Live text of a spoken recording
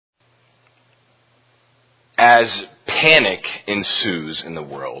As panic ensues in the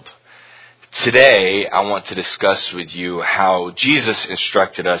world, today I want to discuss with you how Jesus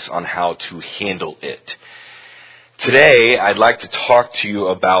instructed us on how to handle it. Today I'd like to talk to you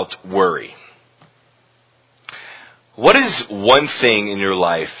about worry. What is one thing in your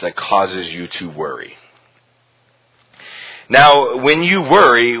life that causes you to worry? Now, when you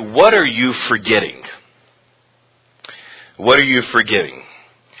worry, what are you forgetting? What are you forgetting?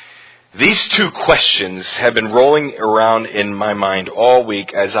 These two questions have been rolling around in my mind all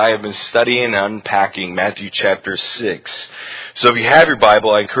week as I have been studying and unpacking Matthew chapter 6. So if you have your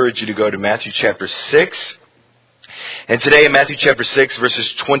Bible, I encourage you to go to Matthew chapter 6. And today in Matthew chapter 6,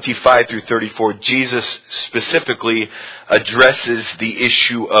 verses 25 through 34, Jesus specifically addresses the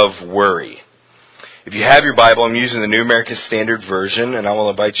issue of worry. If you have your Bible, I'm using the New American Standard Version, and I will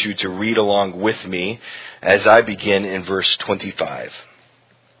invite you to read along with me as I begin in verse 25.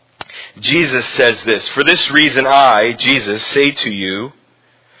 Jesus says this, "For this reason I, Jesus, say to you,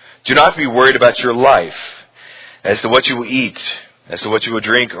 do not be worried about your life, as to what you will eat, as to what you will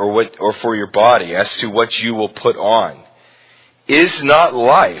drink, or for your body, as to what you will put on. Is not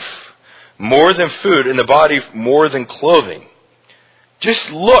life more than food, and the body more than clothing? Just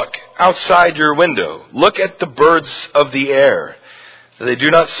look outside your window. Look at the birds of the air. They do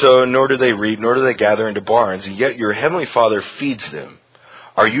not sow, nor do they reap, nor do they gather into barns, and yet your heavenly Father feeds them.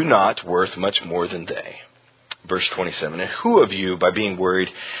 Are you not worth much more than they?" Verse 27, "And who of you, by being worried,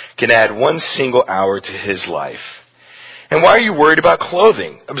 can add one single hour to his life? And why are you worried about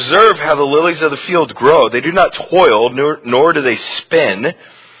clothing? Observe how the lilies of the field grow. They do not toil, nor do they spin.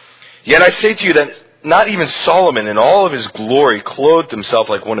 Yet I say to you that not even Solomon in all of his glory clothed himself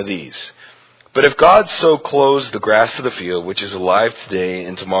like one of these. But if God so clothes the grass of the field, which is alive today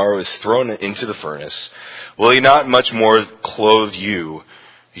and tomorrow is thrown into the furnace, will he not much more clothe you,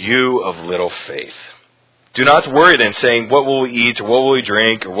 you of little faith? Do not worry then, saying, what will we eat, or what will we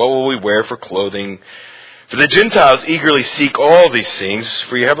drink, or what will we wear for clothing? For the Gentiles eagerly seek all these things,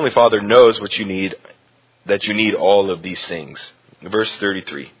 for your heavenly Father knows what you need, that you need all of these things." Verse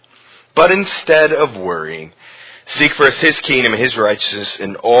 33, "But instead of worrying, seek first his kingdom and his righteousness,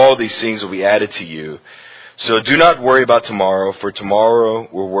 and all these things will be added to you. So do not worry about tomorrow, for tomorrow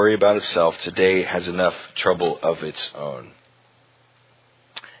will worry about itself. Today has enough trouble of its own."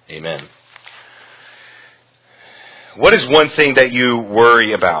 Amen. What is one thing that you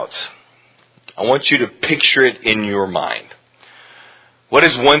worry about? I want you to picture it in your mind. What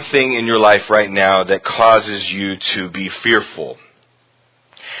is one thing in your life right now that causes you to be fearful?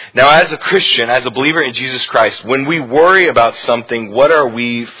 Now, as a Christian, as a believer in Jesus Christ, when we worry about something, what are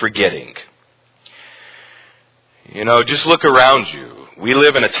we forgetting? Just look around you. We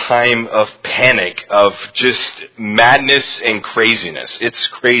live in a time of panic, of just madness and craziness. It's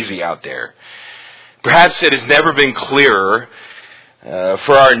crazy out there. Perhaps it has never been clearer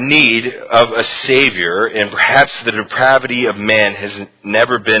for our need of a Savior, and perhaps the depravity of man has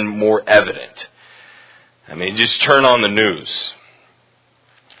never been more evident. Just turn on the news.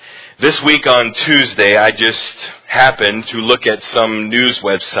 This week on Tuesday, I just happened to look at some news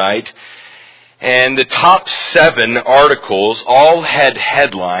website, and the top 7 articles all had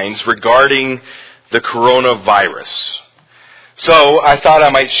headlines regarding the coronavirus. So I thought I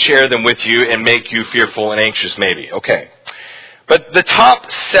might share them with you and make you fearful and anxious maybe. Okay. But the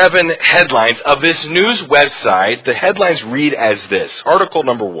top 7 headlines of this news website, the headlines read as this. Article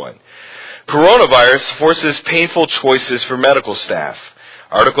number 1. Coronavirus forces painful choices for medical staff.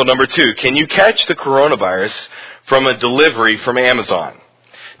 Article number 2. Can you catch the coronavirus from a delivery from Amazon?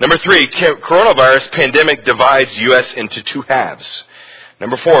 Number 3. Coronavirus pandemic divides U.S. into 2 halves.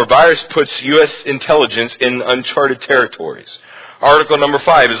 Number 4. Virus puts U.S. intelligence in uncharted territories. Article number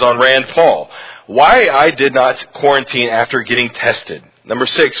 5 is on Rand Paul. Why I did not quarantine after getting tested. Number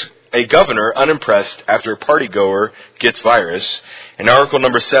 6. A governor unimpressed after a partygoer gets virus. And article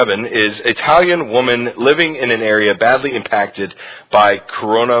number 7 is Italian woman living in an area badly impacted by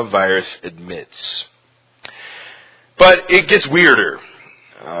coronavirus admits. But it gets weirder.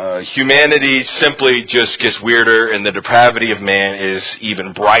 Humanity simply just gets weirder, and the depravity of man is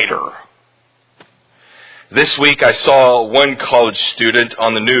even brighter. This week I saw one college student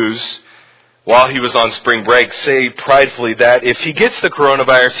on the news while he was on spring break say pridefully that if he gets the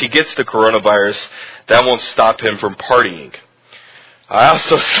coronavirus, he gets the coronavirus. That won't stop him from partying. I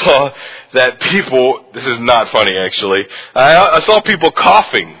also saw that people, this is not funny actually, I saw people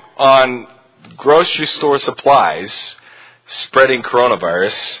coughing on grocery store supplies, spreading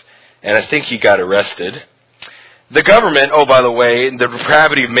coronavirus, and I think he got arrested. The government, oh by the way, the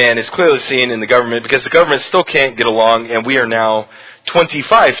depravity of man is clearly seen in the government because the government still can't get along, and we are now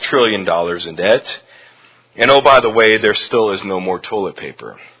 $25 trillion in debt. And oh, by the way, there still is no more toilet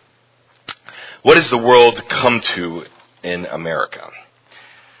paper. What has the world come to in America?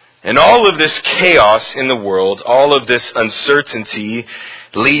 And all of this chaos in the world, all of this uncertainty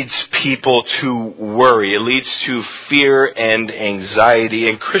leads people to worry. It leads to fear and anxiety,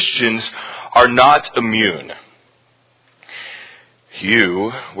 and Christians are not immune.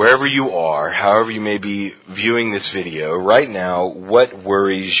 You, wherever you are, however you may be viewing this video, right now, what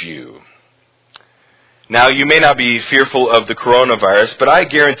worries you? Now, you may not be fearful of the coronavirus, but I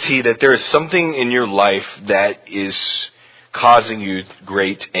guarantee that there is something in your life that is causing you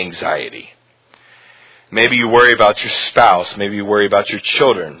great anxiety. Maybe you worry about your spouse. Maybe you worry about your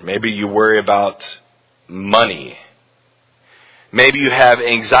children. Maybe you worry about money. Maybe you have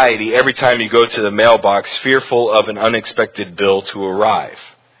anxiety every time you go to the mailbox, fearful of an unexpected bill to arrive.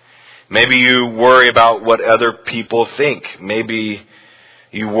 Maybe you worry about what other people think. Maybe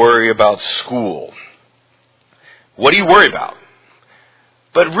you worry about school. What do you worry about?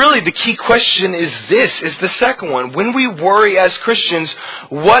 But really the key question is the second one. When we worry as Christians,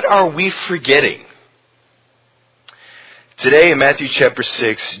 what are we forgetting? Today in Matthew chapter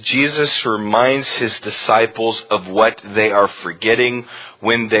 6, Jesus reminds his disciples of what they are forgetting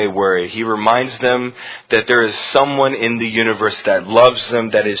when they worry. He reminds them that there is someone in the universe that loves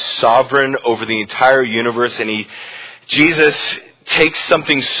them, that is sovereign over the entire universe, and Jesus takes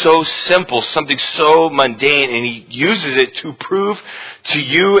something so simple, something so mundane, and he uses it to prove to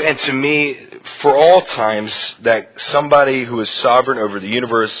you and to me for all times that somebody who is sovereign over the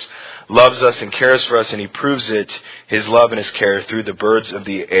universe loves us and cares for us, and he proves it, his love and his care, through the birds of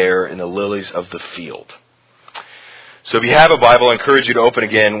the air and the lilies of the field. So if you have a Bible, I encourage you to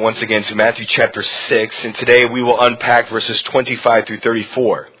open once again to Matthew chapter 6, and today we will unpack verses 25 through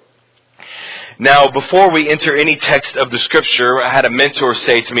 34. Now, before we enter any text of the Scripture, I had a mentor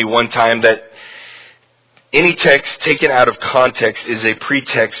say to me one time that any text taken out of context is a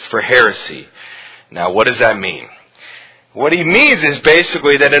pretext for heresy. Now, what does that mean? What he means is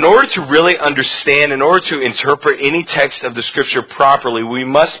basically that in order to really understand, in order to interpret any text of the Scripture properly, we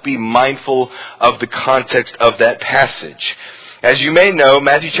must be mindful of the context of that passage. As you may know,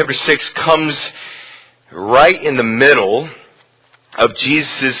 Matthew chapter 6 comes right in the middle of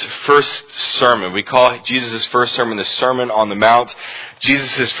Jesus' first sermon. We call Jesus' first sermon the Sermon on the Mount.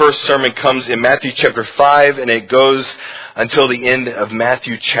 Jesus' first sermon comes in Matthew chapter 5, and it goes until the end of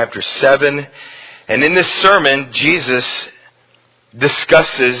Matthew chapter 7. And in this sermon, Jesus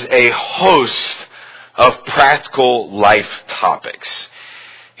discusses a host of practical life topics.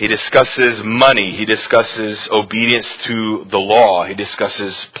 He discusses money. He discusses obedience to the law. He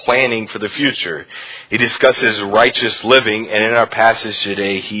discusses planning for the future. He discusses righteous living. And in our passage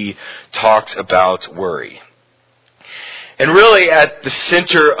today, he talks about worry. And really at the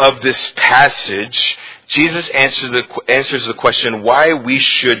center of this passage, Jesus answers the question why we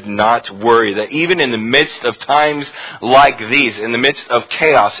should not worry. That even in the midst of times like these, in the midst of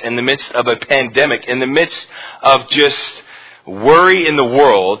chaos, in the midst of a pandemic, in the midst of just worry in the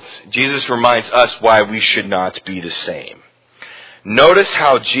world, Jesus reminds us why we should not be the same. Notice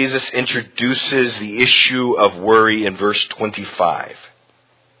how Jesus introduces the issue of worry in verse 25.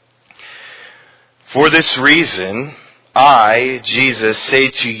 For this reason, I, Jesus, say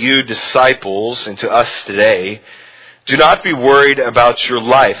to you disciples and to us today, do not be worried about your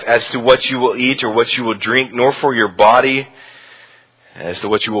life as to what you will eat or what you will drink, nor for your body as to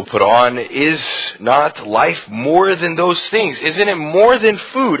what you will put on. Is not life more than those things? Isn't it more than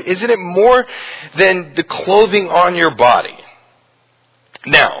food? Isn't it more than the clothing on your body?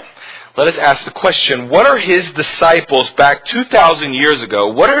 Now, let us ask the question, what are his disciples back 2,000 years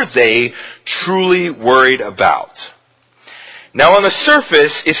ago, what are they truly worried about? Now, on the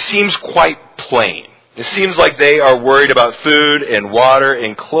surface, it seems quite plain. It seems like they are worried about food and water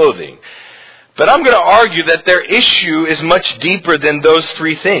and clothing. But I'm going to argue that their issue is much deeper than those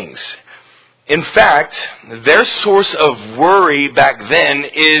three things. In fact, their source of worry back then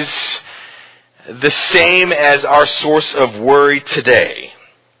is the same as our source of worry today.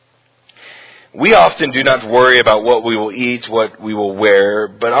 We often do not worry about what we will eat, what we will wear,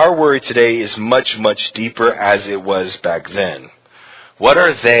 but our worry today is much, much deeper as it was back then. What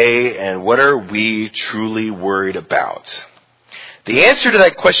are they and what are we truly worried about? The answer to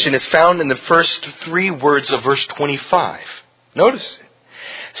that question is found in the first three words of verse 25. Notice it.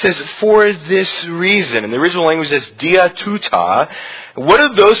 It says, for this reason. In the original language, it's dia tuta. What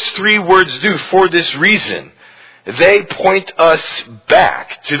do those three words do? For this reason. They point us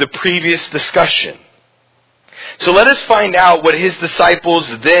back to the previous discussion. So let us find out what his disciples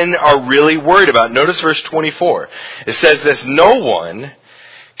then are really worried about. Notice verse 24. It says this, no one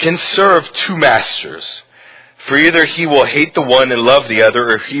can serve two masters. For either he will hate the one and love the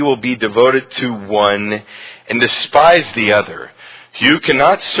other, or he will be devoted to one and despise the other. You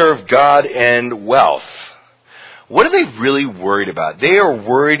cannot serve God and wealth. What are they really worried about? They are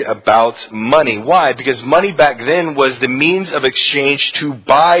worried about money. Why? Because money back then was the means of exchange to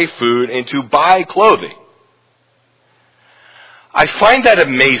buy food and to buy clothing. I find that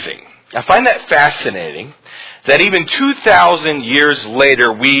amazing. I find that fascinating that even 2,000 years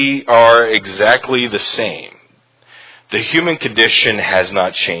later we are exactly the same. The human condition has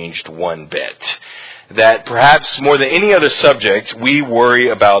not changed one bit. That perhaps more than any other subject, we worry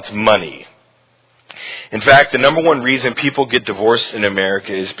about money. In fact, the number one reason people get divorced in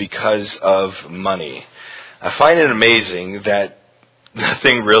America is because of money. I find it amazing that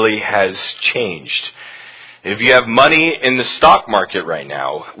nothing really has changed. If you have money in the stock market right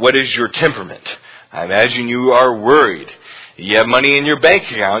now, what is your temperament? I imagine you are worried. If you have money in your bank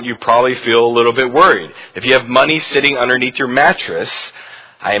account, you probably feel a little bit worried. If you have money sitting underneath your mattress,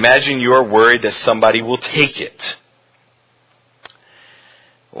 I imagine you are worried that somebody will take it.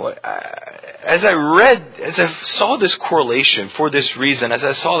 Well, as I saw this correlation for this reason, as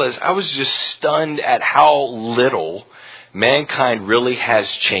I saw this, I was just stunned at how little mankind really has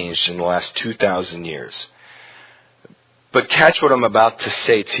changed in the last 2,000 years. But catch what I'm about to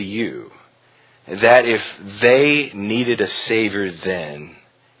say to you. That if they needed a Savior then,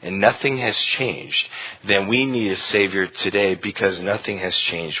 and nothing has changed, then we need a Savior today because nothing has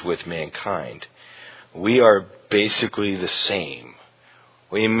changed with mankind. We are basically the same.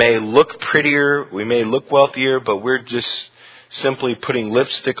 We may look prettier, we may look wealthier, but we're just simply putting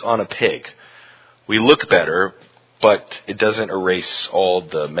lipstick on a pig. We look better, but it doesn't erase all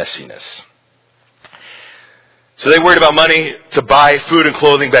the messiness. So they worried about money to buy food and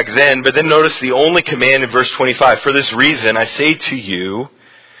clothing back then, but then notice the only command in verse 25. For this reason, I say to you,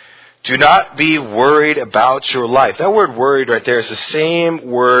 do not be worried about your life. That word worried right there is the same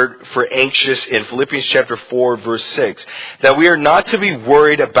word for anxious in Philippians chapter 4, verse 6. That we are not to be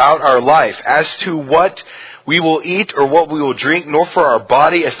worried about our life as to what we will eat or what we will drink, nor for our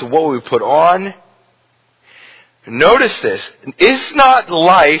body as to what we put on. Notice this. Is not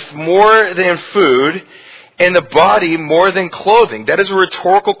life more than food, and the body more than clothing? That is a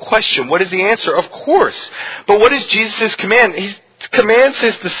rhetorical question. What is the answer? Of course. But what is Jesus' command? He commands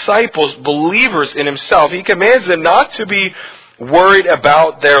his disciples, believers in himself, he commands them not to be worried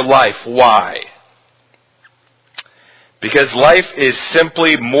about their life. Why? Because life is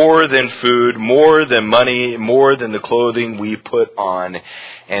simply more than food, more than money, more than the clothing we put on,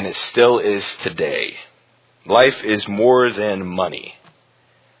 and it still is today. Life is more than money.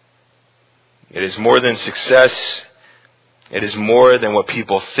 It is more than success. It is more than what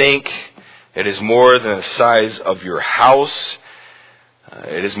people think. It is more than the size of your house.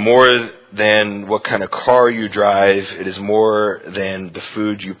 It is more than what kind of car you drive. It is more than the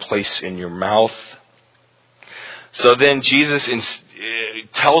food you place in your mouth. So then Jesus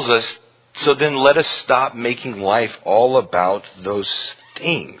tells us, so then let us stop making life all about those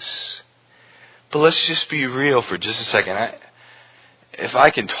things. But let's just be real for just a second. If I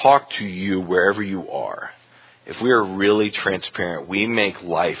can talk to you wherever you are, if we are really transparent, we make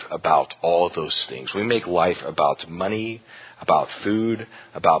life about all of those things. We make life about money, about food,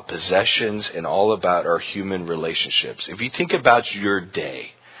 about possessions, and all about our human relationships. If you think about your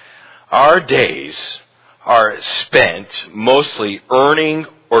day, our days are spent mostly earning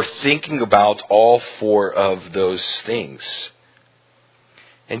or thinking about all four of those things.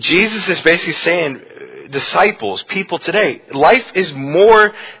 And Jesus is basically saying, disciples, people today, life is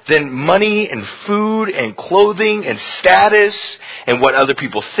more than money and food and clothing and status and what other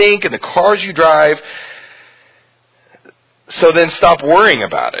people think and the cars you drive. So then stop worrying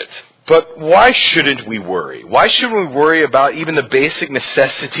about it. But why shouldn't we worry? Why shouldn't we worry about even the basic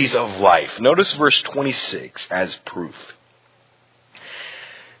necessities of life? Notice verse 26 as proof.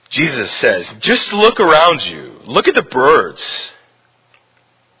 Jesus says, just look around you. Look at the birds.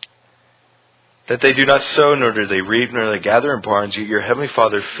 That they do not sow, nor do they reap, nor do they gather in barns, yet your heavenly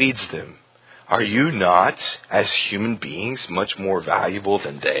Father feeds them. Are you not, as human beings, much more valuable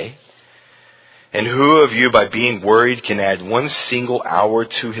than they? And who of you, by being worried, can add one single hour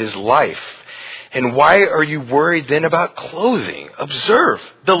to his life? And why are you worried then about clothing? Observe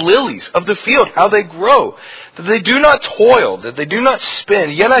the lilies of the field, how they grow, that they do not toil, that they do not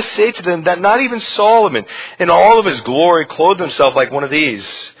spin. Yet I say to them that not even Solomon in all of his glory clothed himself like one of these.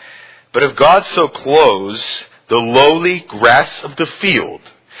 But if God so clothes the lowly grass of the field,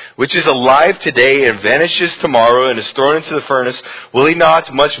 which is alive today and vanishes tomorrow and is thrown into the furnace, will he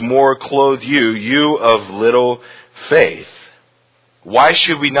not much more clothe you, you of little faith? Why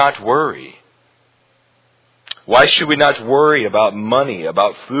should we not worry? Why should we not worry about money,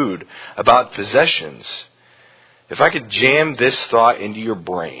 about food, about possessions? If I could jam this thought into your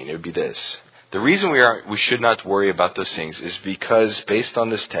brain, it would be this. The reason we should not worry about those things is because, based on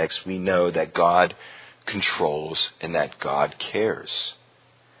this text, we know that God controls and that God cares.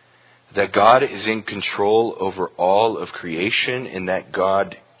 That God is in control over all of creation and that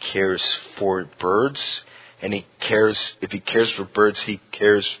God cares for birds. And if He cares for birds, He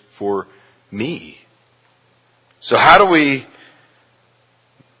cares for me. So how do we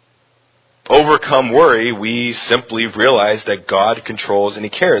overcome worry? We simply realize that God controls and He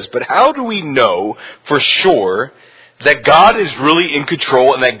cares. But how do we know for sure that God is really in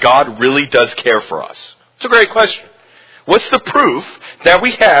control and that God really does care for us? It's a great question. What's the proof that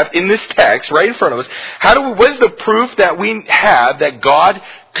we have in this text right in front of us? What is the proof that we have that God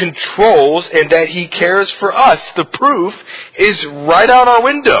controls and that He cares for us? The proof is right out our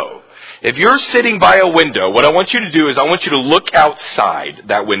window. If you're sitting by a window, what I want you to do is I want you to look outside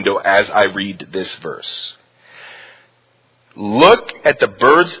that window as I read this verse. Look at the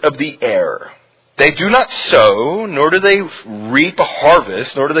birds of the air. They do not sow, nor do they reap a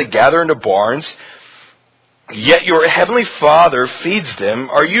harvest, nor do they gather into barns, yet your heavenly Father feeds them.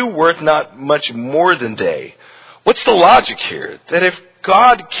 Are you worth not much more than they? What's the logic here? That if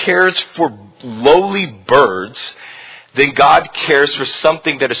God cares for lowly birds, then God cares for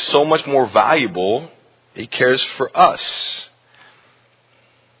something that is so much more valuable. He cares for us.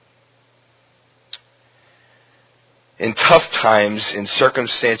 In tough times, in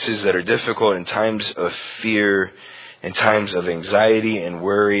circumstances that are difficult, in times of fear, in times of anxiety and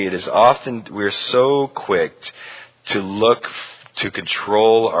worry, it is often we're so quick to look to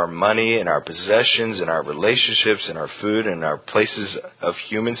control our money and our possessions and our relationships and our food and our places of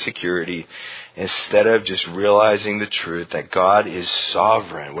human security instead of just realizing the truth that God is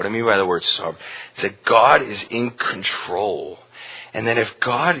sovereign. What I mean by the word sovereign is that God is in control. And that if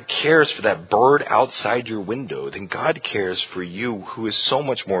God cares for that bird outside your window, then God cares for you, who is so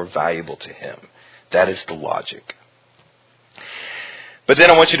much more valuable to Him. That is the logic. But then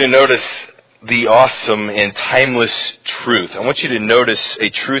I want you to notice the awesome and timeless truth. I want you to notice a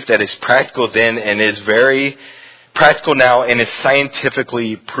truth that is practical then and is very practical now and is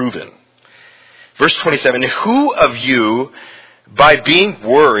scientifically proven. Verse 27, who of you, by being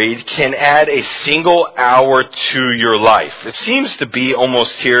worried, can add a single hour to your life? It seems to be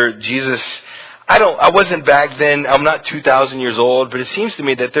almost here, Jesus, I wasn't back then, I'm not 2,000 years old, but it seems to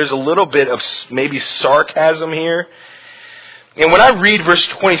me that there's a little bit of maybe sarcasm here. And when I read verse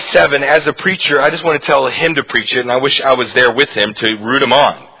 27 as a preacher, I just want to tell him to preach it, and I wish I was there with him to root him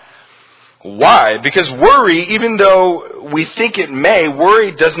on. Why? Because worry, even though we think it may,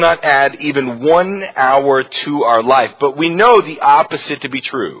 worry does not add even 1 hour to our life. But we know the opposite to be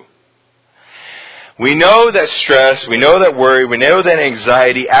true. We know that stress, we know that worry, we know that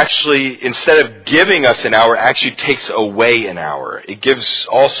anxiety actually, instead of giving us an hour, actually takes away an hour. It gives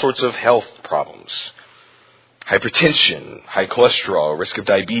all sorts of health problems. Hypertension, high cholesterol, risk of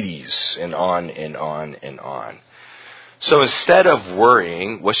diabetes, and on and on and on. So instead of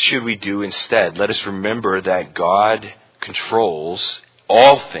worrying, what should we do instead? Let us remember that God controls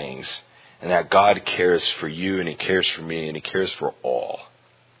all things and that God cares for you and He cares for me and He cares for all.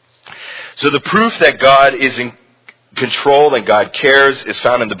 So the proof that God is in control and God cares is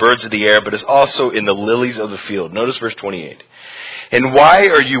found in the birds of the air, but is also in the lilies of the field. Notice verse 28. And why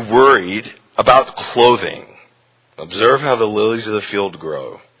are you worried about clothing? Observe how the lilies of the field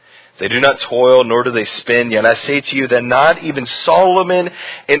grow. They do not toil, nor do they spin. Yet I say to you that not even Solomon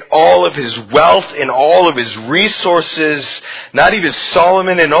in all of his wealth, in all of his resources, not even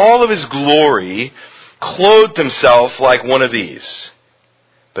Solomon in all of his glory, clothed himself like one of these.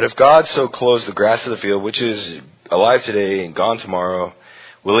 But if God so clothes the grass of the field, which is alive today and gone tomorrow,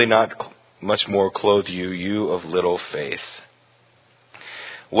 will He not much more clothe you, you of little faith?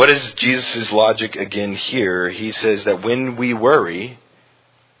 What is Jesus' logic again here? He says that when we worry,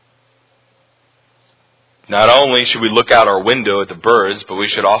 not only should we look out our window at the birds, but we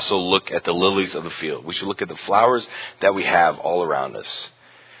should also look at the lilies of the field. We should look at the flowers that we have all around us.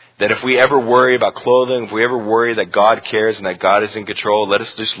 That if we ever worry about clothing, if we ever worry that God cares and that God is in control, let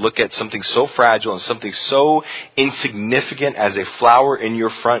us just look at something so fragile and something so insignificant as a flower in your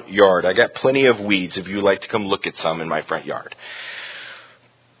front yard. I got plenty of weeds if you'd like to come look at some in my front yard.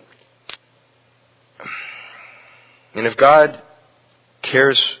 And if God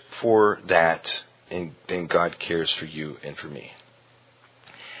cares for that, then God cares for you and for me.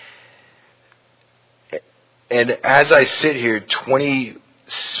 And as I sit here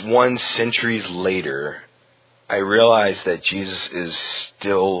 21 centuries later, I realize that Jesus is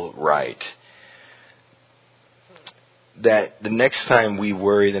still right. that the next time we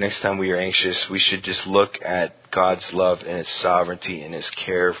worry, the next time we are anxious, we should just look at God's love and His sovereignty and His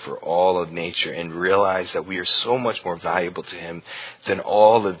care for all of nature and realize that we are so much more valuable to Him than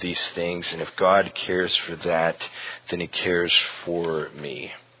all of these things. And if God cares for that, then He cares for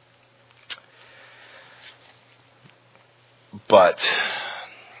me. But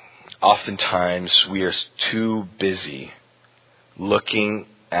oftentimes we are too busy looking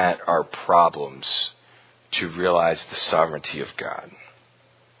at our problems to realize the sovereignty of God.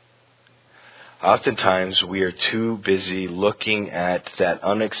 Oftentimes we are too busy looking at that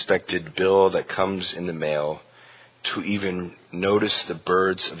unexpected bill that comes in the mail to even notice the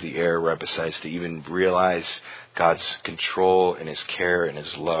birds of the air right beside us, to even realize God's control and His care and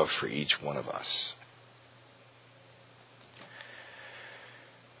His love for each one of us.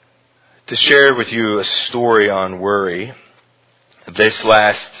 To share with you a story on worry, this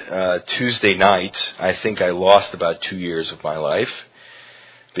last Tuesday night, I think I lost about 2 years of my life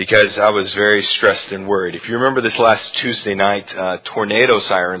because I was very stressed and worried. If you remember this last Tuesday night, tornado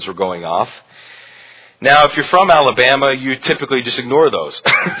sirens were going off. Now, if you're from Alabama, you typically just ignore those.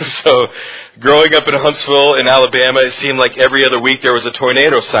 So, growing up in Huntsville in Alabama, it seemed like every other week there was a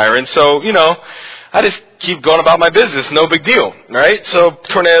tornado siren. So, I just keep going about my business. No big deal, right? So,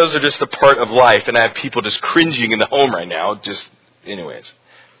 tornadoes are just a part of life, and I have people just cringing in the home right now, anyways.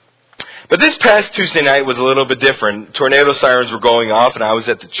 But this past Tuesday night was a little bit different. Tornado sirens were going off, and I was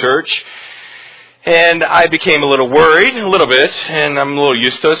at the church. And I became a little worried, a little bit, and I'm a little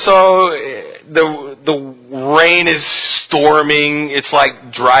used to it. So the rain is storming. It's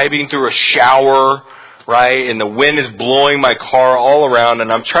like driving through a shower, right? And the wind is blowing my car all around,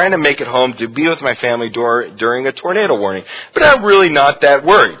 and I'm trying to make it home to be with my family during a tornado warning. But I'm really not that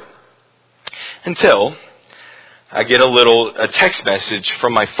worried. Until I get a text message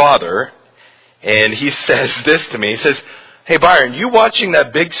from my father, and he says this to me. He says, "Hey, Byron, you watching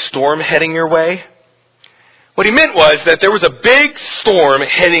that big storm heading your way?" What he meant was that there was a big storm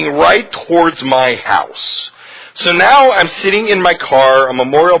heading right towards my house. So now I'm sitting in my car on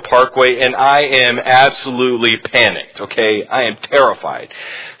Memorial Parkway, and I am absolutely panicked, okay? I am terrified.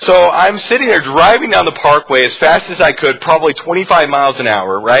 So I'm sitting there driving down the parkway as fast as I could, probably 25 miles an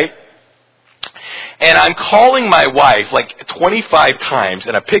hour, right? And I'm calling my wife like 25 times,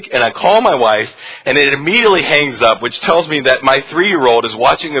 and I call my wife, and it immediately hangs up, which tells me that my 3-year-old is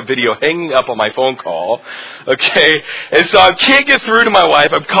watching a video hanging up on my phone call, okay? And so I can't get through to my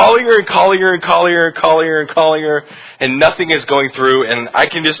wife. I'm calling her and calling her and calling her and calling her and calling her, and nothing is going through, and I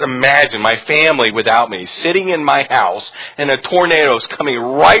can just imagine my family without me sitting in my house, and a tornado is coming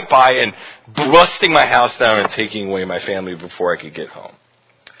right by and busting my house down and taking away my family before I could get home.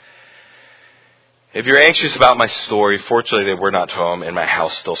 If you're anxious about my story, fortunately they were not home and my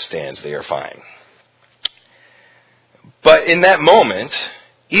house still stands. They are fine. But in that moment,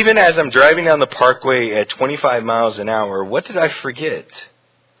 even as I'm driving down the parkway at 25 miles an hour, what did I forget?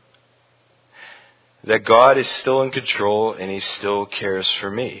 That God is still in control and He still cares for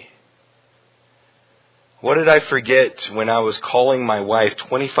me. What did I forget when I was calling my wife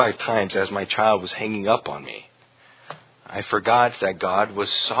 25 times as my child was hanging up on me? I forgot that God was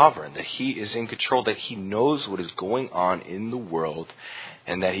sovereign, that He is in control, that He knows what is going on in the world,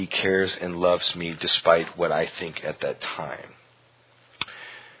 and that He cares and loves me despite what I think at that time.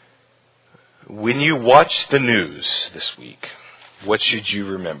 When you watch the news this week, what should you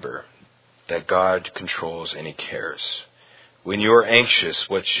remember? That God controls and He cares. When you're anxious,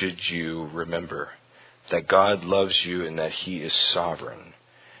 what should you remember? That God loves you and that He is sovereign.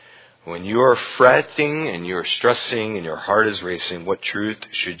 When you are fretting and you are stressing and your heart is racing, what truth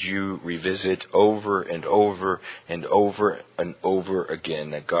should you revisit over and over and over and over again?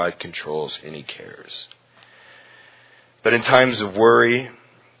 That God controls and He cares. But in times of worry,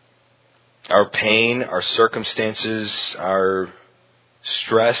 our pain, our circumstances, our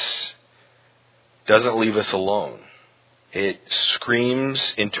stress doesn't leave us alone. It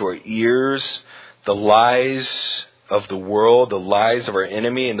screams into our ears the lies of the world, the lies of our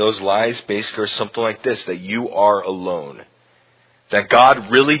enemy, and those lies basically are something like this: that you are alone, that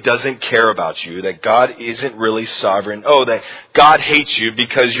God really doesn't care about you, that God isn't really sovereign, that God hates you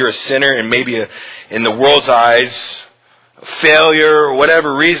because you're a sinner and maybe in the world's eyes a failure or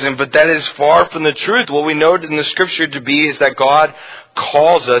whatever reason. But that is far from the truth. What we know in the Scripture to be is that God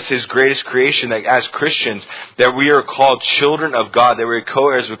calls us His greatest creation, that as Christians, that we are called children of God, that we're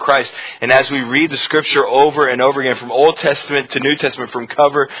co-heirs with Christ. And as we read the Scripture over and over again, from Old Testament to New Testament, from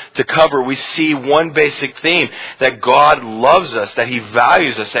cover to cover, we see one basic theme, that God loves us, that He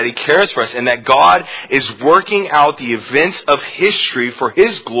values us, that He cares for us, and that God is working out the events of history for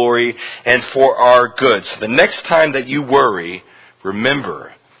His glory and for our good. So the next time that you worry,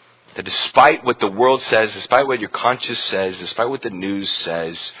 remember that despite what the world says, despite what your conscience says, despite what the news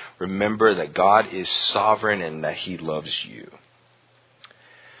says, remember that God is sovereign and that He loves you.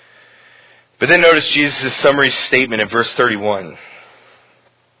 But then notice Jesus' summary statement in verse 31.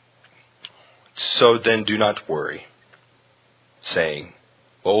 So then do not worry, saying,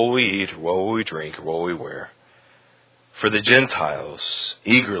 what will we eat, or what will we drink, or what will we wear? For the Gentiles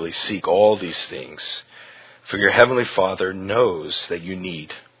eagerly seek all these things, for your heavenly Father knows that you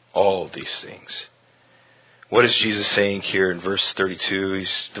need all of these things. What is Jesus saying here in verse 32?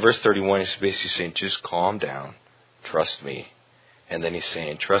 Verse 31, he's basically saying, just calm down, trust me. And then he's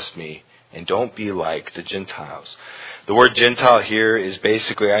saying, trust me, and don't be like the Gentiles. The word Gentile here is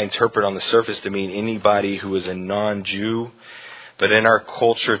basically, I interpret on the surface to mean anybody who is a non-Jew. But in our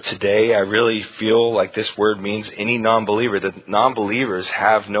culture today, I really feel like this word means any non-believer. That non-believers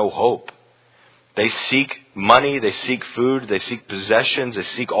have no hope. They seek money, they seek food, they seek possessions, they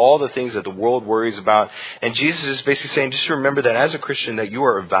seek all the things that the world worries about. And Jesus is basically saying, just remember that as a Christian, that you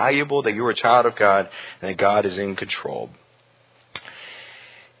are valuable, that you are a child of God, and that God is in control.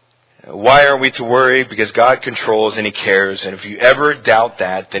 Why are we to worry? Because God controls and He cares. And if you ever doubt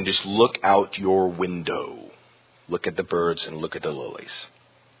that, then just look out your window. Look at the birds and look at the lilies.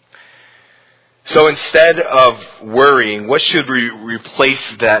 So instead of worrying, what should we replace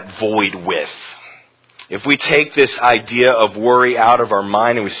that void with? If we take this idea of worry out of our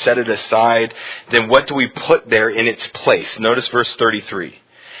mind and we set it aside, then what do we put there in its place? Notice verse 33.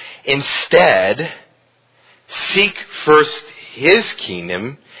 Instead, seek first His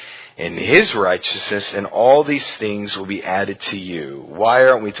kingdom and His righteousness, and all these things will be added to you. Why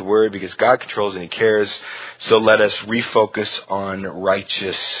aren't we to worry? Because God controls and He cares. So let us refocus on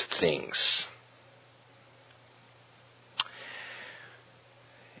righteous things.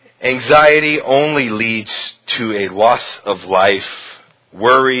 Anxiety only leads to a loss of life.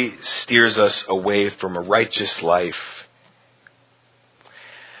 Worry steers us away from a righteous life.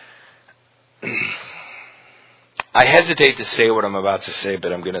 I hesitate to say what I'm about to say,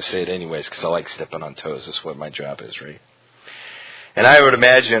 but I'm going to say it anyways because I like stepping on toes. That's what my job is, right? And I would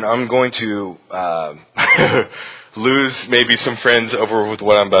imagine I'm going to lose maybe some friends over with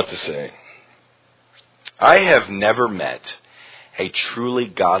what I'm about to say. I have never met a truly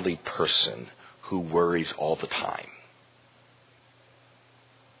godly person who worries all the time.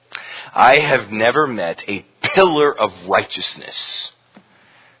 I have never met a pillar of righteousness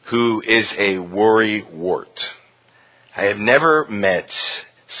who is a worry-wart. I have never met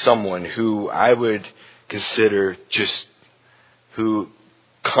someone who I would consider just who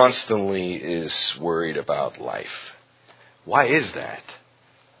constantly is worried about life. Why is that?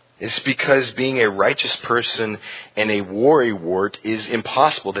 It's because being a righteous person and a worry-wart is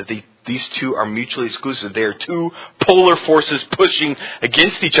impossible. That these two are mutually exclusive. They are two polar forces pushing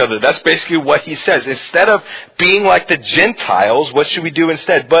against each other. That's basically what he says. Instead of being like the Gentiles, what should we do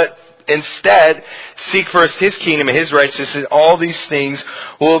instead? But instead, seek first His kingdom and His righteousness, and all these things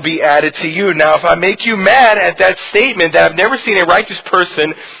will be added to you. Now, if I make you mad at that statement that I've never seen a righteous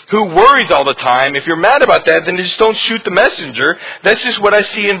person who worries all the time, if you're mad about that, then just don't shoot the messenger. That's just what I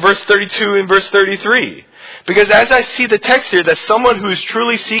see in verse 32 and verse 33. Because as I see the text here, that someone who is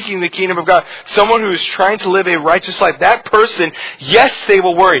truly seeking the kingdom of God, someone who is trying to live a righteous life, that person, yes, they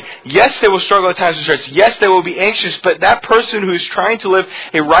will worry. Yes, they will struggle at times with stress. Yes, they will be anxious. But that person who is trying to live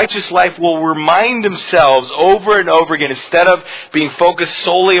a righteous life will remind themselves over and over again, instead of being focused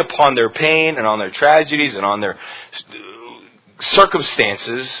solely upon their pain and on their tragedies and on their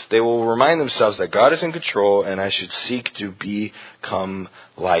circumstances, they will remind themselves that God is in control and I should seek to become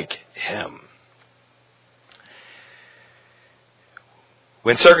like Him.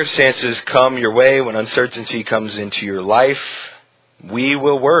 When circumstances come your way, when uncertainty comes into your life, we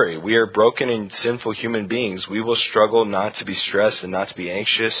will worry. We are broken and sinful human beings. We will struggle not to be stressed and not to be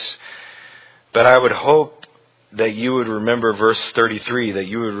anxious. But I would hope that you would remember verse 33, that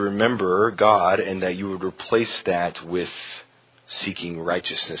you would remember God and that you would replace that with seeking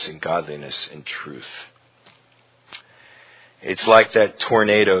righteousness and godliness and truth. It's like that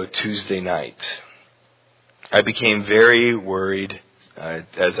tornado Tuesday night. I became very worried.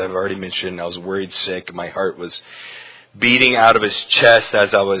 As I've already mentioned, I was worried sick. My heart was beating out of its chest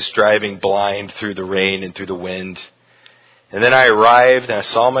as I was driving blind through the rain and through the wind. And then I arrived and I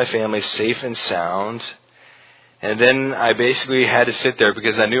saw my family safe and sound. And then I basically had to sit there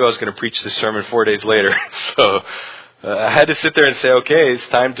because I knew I was going to preach this sermon 4 days later. So I had to sit there and say, okay, it's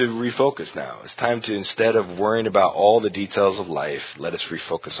time to refocus now. It's time to, instead of worrying about all the details of life, let us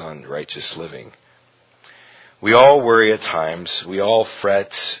refocus on righteous living. We all worry at times. We all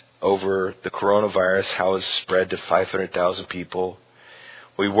fret over the coronavirus, how it's spread to 500,000 people.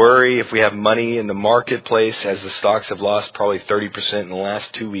 We worry if we have money in the marketplace, as the stocks have lost probably 30% in the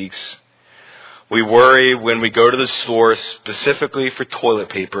last 2 weeks. We worry when we go to the store specifically for toilet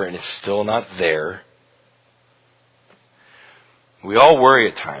paper and it's still not there. We all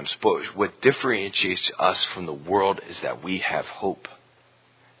worry at times, but what differentiates us from the world is that we have hope,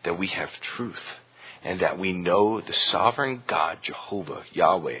 that we have truth, and that we know the sovereign God, Jehovah,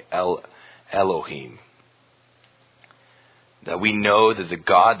 Yahweh, Elohim. That we know that the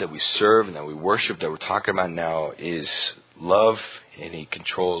God that we serve and that we worship, that we're talking about now, is love, and He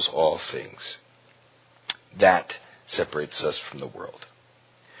controls all things. That separates us from the world.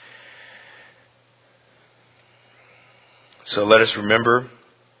 So let us remember,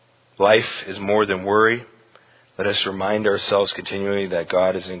 life is more than worry. Let us remind ourselves continually that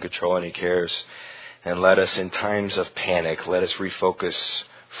God is in control and He cares. And let us, in times of panic, let us refocus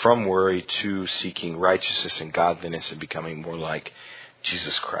from worry to seeking righteousness and godliness and becoming more like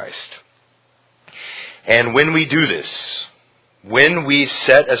Jesus Christ. And when we do this, when we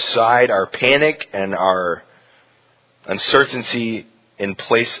set aside our panic and our uncertainty in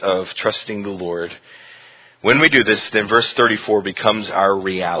place of trusting the Lord, when we do this, then verse 34 becomes our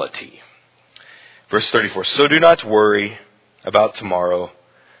reality. Verse 34, so do not worry about tomorrow,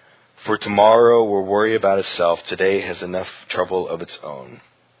 for tomorrow will worry about itself. Today has enough trouble of its own.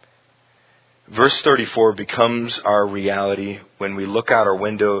 Verse 34 becomes our reality when we look out our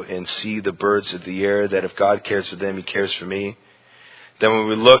window and see the birds of the air, that if God cares for them, He cares for me. Then when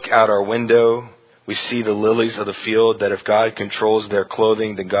we look out our window, we see the lilies of the field, that if God controls their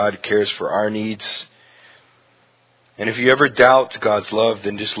clothing, then God cares for our needs. And if you ever doubt God's love,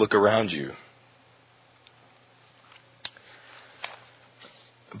 then just look around you.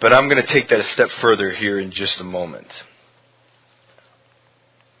 But I'm going to take that a step further here in just a moment.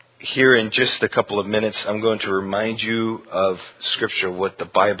 Here in just a couple of minutes, I'm going to remind you of Scripture, what the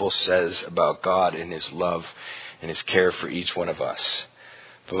Bible says about God and His love and His care for each one of us.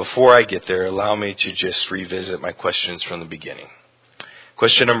 But before I get there, allow me to just revisit my questions from the beginning.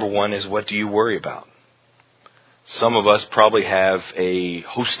 Question number 1 is, what do you worry about? Some of us probably have a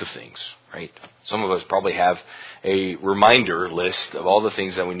host of things, right? Some of us probably have a reminder list of all the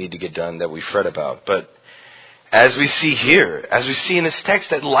things that we need to get done that we fret about. But as we see here, as we see in this text,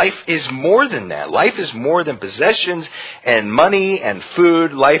 that life is more than that. Life is more than possessions and money and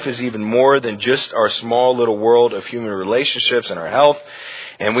food. Life is even more than just our small little world of human relationships and our health.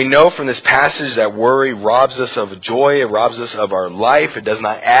 And we know from this passage that worry robs us of joy. It robs us of our life. It does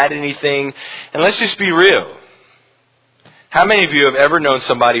not add anything. And let's just be real. How many of you have ever known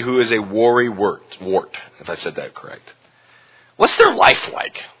somebody who is a worry wart, if I said that correct? What's their life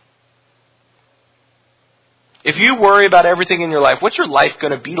like? If you worry about everything in your life, what's your life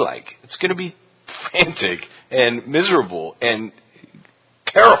going to be like? It's going to be frantic and miserable and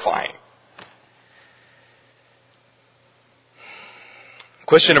terrifying.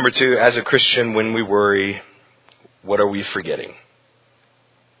 Question number 2, as a Christian, when we worry, what are we forgetting?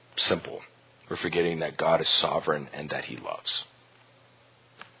 Simple. We're forgetting that God is sovereign and that He loves.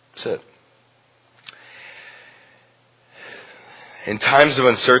 That's it. In times of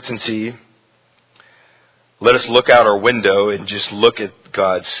uncertainty, let us look out our window and just look at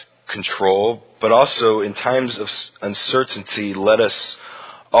God's control. But also, in times of uncertainty, let us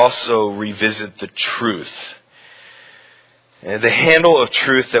also revisit the truth. And the handle of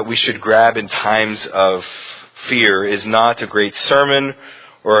truth that we should grab in times of fear is not a great sermon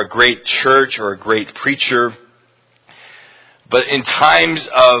or a great church or a great preacher. But in times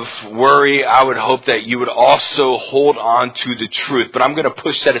of worry, I would hope that you would also hold on to the truth. But I'm going to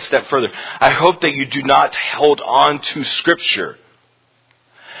push that a step further. I hope that you do not hold on to Scripture.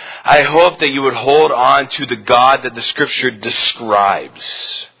 I hope that you would hold on to the God that the Scripture describes.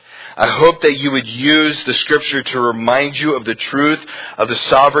 I hope that you would use the Scripture to remind you of the truth of the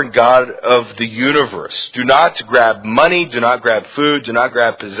sovereign God of the universe. Do not grab money, do not grab food, do not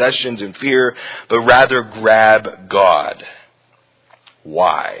grab possessions in fear, but rather grab God.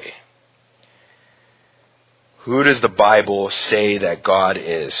 Why? Who does the Bible say that God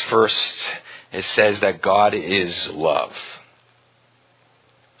is? First, it says that God is love.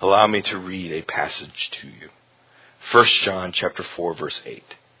 Allow me to read a passage to you. 1 John chapter 4, verse 8.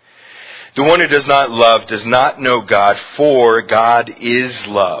 The one who does not love does not know God, for God is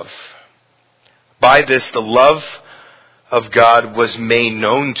love. By this, the love of God was made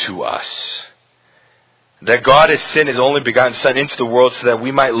known to us, that God has sent His only begotten Son into the world so that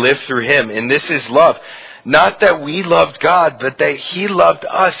we might live through Him. And this is love. Not that we loved God, but that He loved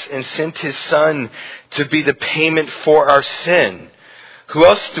us and sent His Son to be the payment for our sin. Who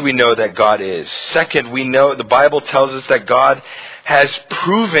else do we know that God is? Second, we know the Bible tells us that God has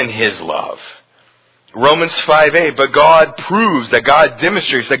proven His love. Romans 5:8, but God proves, that God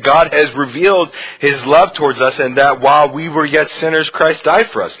demonstrates, that God has revealed His love towards us, and that while we were yet sinners, Christ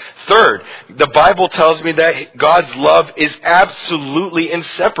died for us. Third, the Bible tells me that God's love is absolutely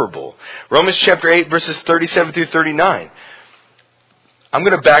inseparable. Romans chapter 8, verses 37 through 39. I'm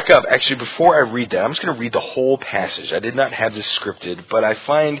going to back up. Actually, before I read that, I'm just going to read the whole passage. I did not have this scripted, but I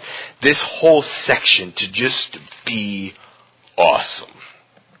find this whole section to just be awesome.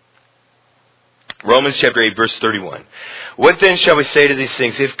 Romans chapter 8, verse 31. What then shall we say to these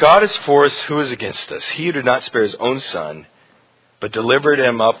things? If God is for us, who is against us? He who did not spare His own Son, but delivered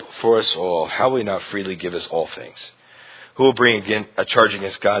Him up for us all, how will He not freely give us all things? Who will bring again a charge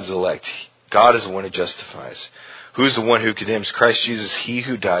against God's elect? God is the one who justifies. Who is the one who condemns? Christ Jesus, He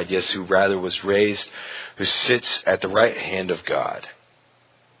who died, yes, who rather was raised, who sits at the right hand of God.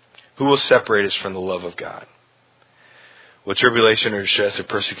 Who will separate us from the love of God? Will tribulation or distress or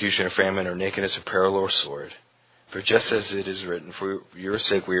persecution or famine or nakedness or peril or sword? For just as it is written, for your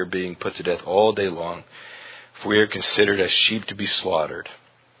sake we are being put to death all day long, for we are considered as sheep to be slaughtered.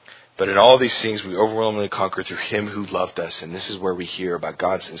 But in all these things we overwhelmingly conquer through Him who loved us. And this is where we hear about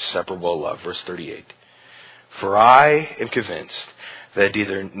God's inseparable love. Verse 38. For I am convinced that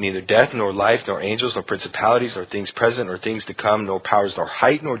neither death, nor life, nor angels, nor principalities, nor things present, nor things to come, nor powers, nor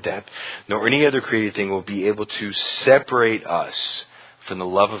height, nor depth, nor any other created thing will be able to separate us from the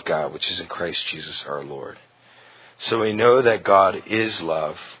love of God, which is in Christ Jesus our Lord. So we know that God is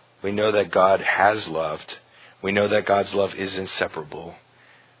love. We know that God has loved. We know that God's love is inseparable.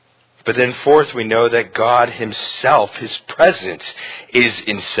 But then fourth, we know that God Himself, His presence, is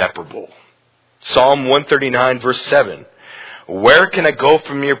inseparable. Psalm 139, verse 7. Where can I go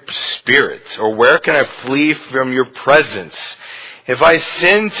from your spirit? Or where can I flee from your presence? If I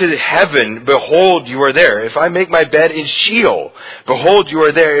ascend to heaven, behold, you are there. If I make my bed in Sheol, behold, you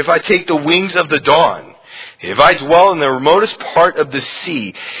are there. If I take the wings of the dawn, if I dwell in the remotest part of the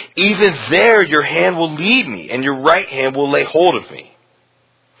sea, even there your hand will lead me, and your right hand will lay hold of me.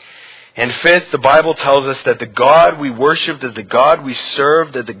 And fifth, the Bible tells us that the God we worship, that the God we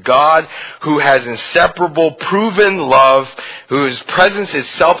serve, that the God who has inseparable, proven love, whose presence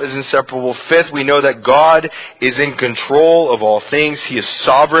itself is inseparable. Fifth, we know that God is in control of all things. He is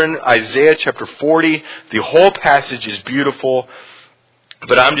sovereign. Isaiah chapter 40, the whole passage is beautiful.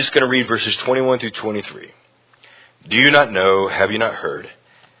 But I'm just going to read verses 21 through 23. Do you not know? Have you not heard?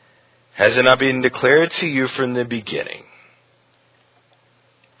 Has it not been declared to you from the beginning?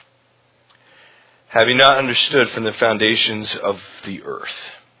 Have you not understood from the foundations of the earth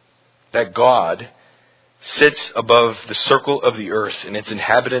that God sits above the circle of the earth, and its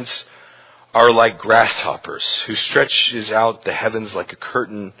inhabitants are like grasshoppers, who stretches out the heavens like a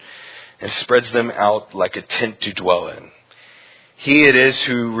curtain and spreads them out like a tent to dwell in? He it is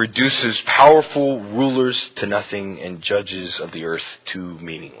who reduces powerful rulers to nothing and judges of the earth to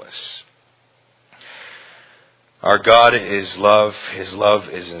meaningless. Our God is love. His love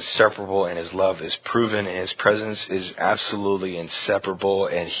is inseparable, and His love is proven, and His presence is absolutely inseparable,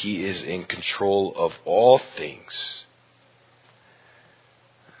 and He is in control of all things.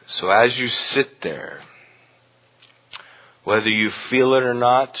 So as you sit there, whether you feel it or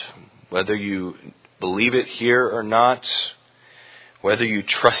not, whether you believe it here or not, whether you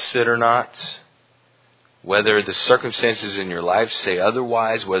trust it or not, whether the circumstances in your life say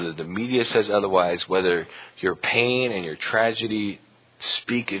otherwise, whether the media says otherwise, whether your pain and your tragedy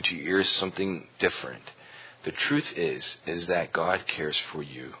speak into your ears something different, the truth is that God cares for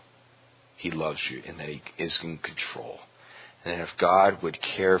you. He loves you, and that He is in control. And if God would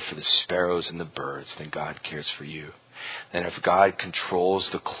care for the sparrows and the birds, then God cares for you. And if God controls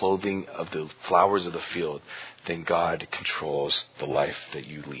the clothing of the flowers of the field, then God controls the life that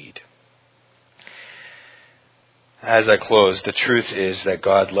you lead. As I close, the truth is that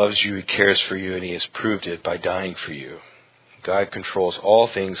God loves you, He cares for you, and He has proved it by dying for you. God controls all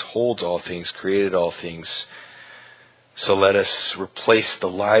things, holds all things, created all things. So let us replace the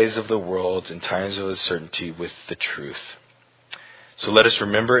lies of the world in times of uncertainty with the truth. So let us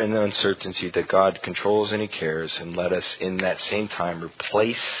remember in the uncertainty that God controls and He cares, and let us in that same time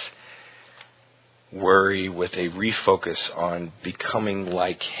replace worry with a refocus on becoming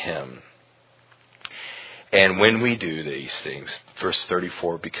like Him. And when we do these things, verse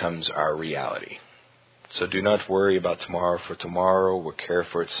 34 becomes our reality. So do not worry about tomorrow, for tomorrow will care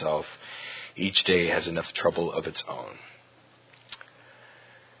for itself. Each day has enough trouble of its own.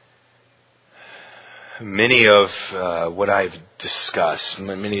 Many of what I've discussed,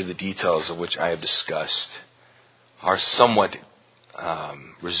 many of the details of which I have discussed, are somewhat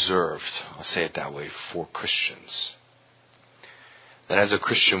reserved, I'll say it that way, for Christians. That as a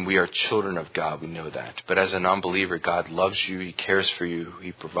Christian, we are children of God, we know that. But as a non-believer, God loves you, He cares for you,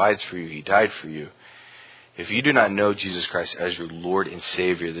 He provides for you, He died for you. If you do not know Jesus Christ as your Lord and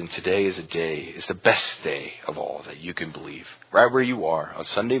Savior, then today is the best day of all that you can believe. Right where you are on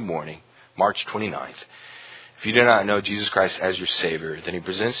Sunday morning, March 29th. If you do not know Jesus Christ as your Savior, then He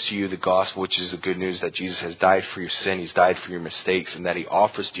presents to you the gospel, which is the good news that Jesus has died for your sin, He's died for your mistakes, and that He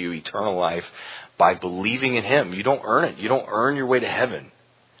offers to you eternal life by believing in Him. You don't earn it. You don't earn your way to heaven.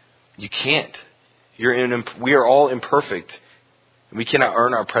 You can't. We are all imperfect. We cannot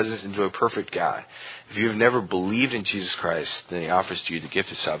earn our presence into a perfect God. If you have never believed in Jesus Christ, then He offers to you the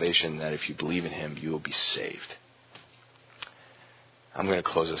gift of salvation, that if you believe in Him, you will be saved. I'm going to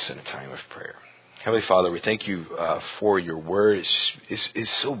close this in a time of prayer. Heavenly Father, we thank you for your word.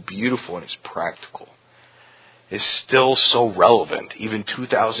 It's so beautiful and it's practical. It's still so relevant, even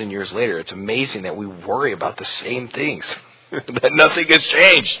 2,000 years later. It's amazing that we worry about the same things, that nothing has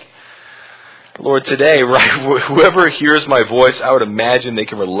changed. Lord, today, right, whoever hears my voice, I would imagine they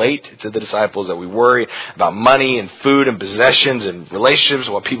can relate to the disciples, that we worry about money and food and possessions and relationships,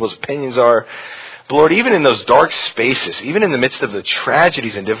 what people's opinions are. But Lord, even in those dark spaces, even in the midst of the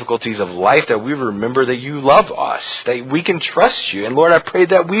tragedies and difficulties of life, that we remember that you love us, that we can trust you. And Lord, I pray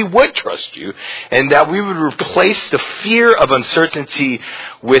that we would trust you, and that we would replace the fear of uncertainty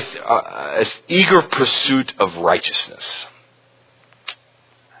with an eager pursuit of righteousness.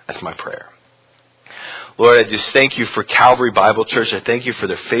 That's my prayer. Lord, I just thank you for Calvary Bible Church. I thank you for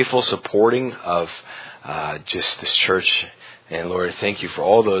their faithful supporting of just this church. And Lord, I thank you for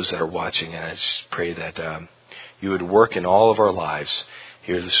all those that are watching. And I just pray that you would work in all of our lives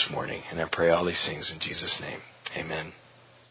here this morning. And I pray all these things in Jesus' name. Amen.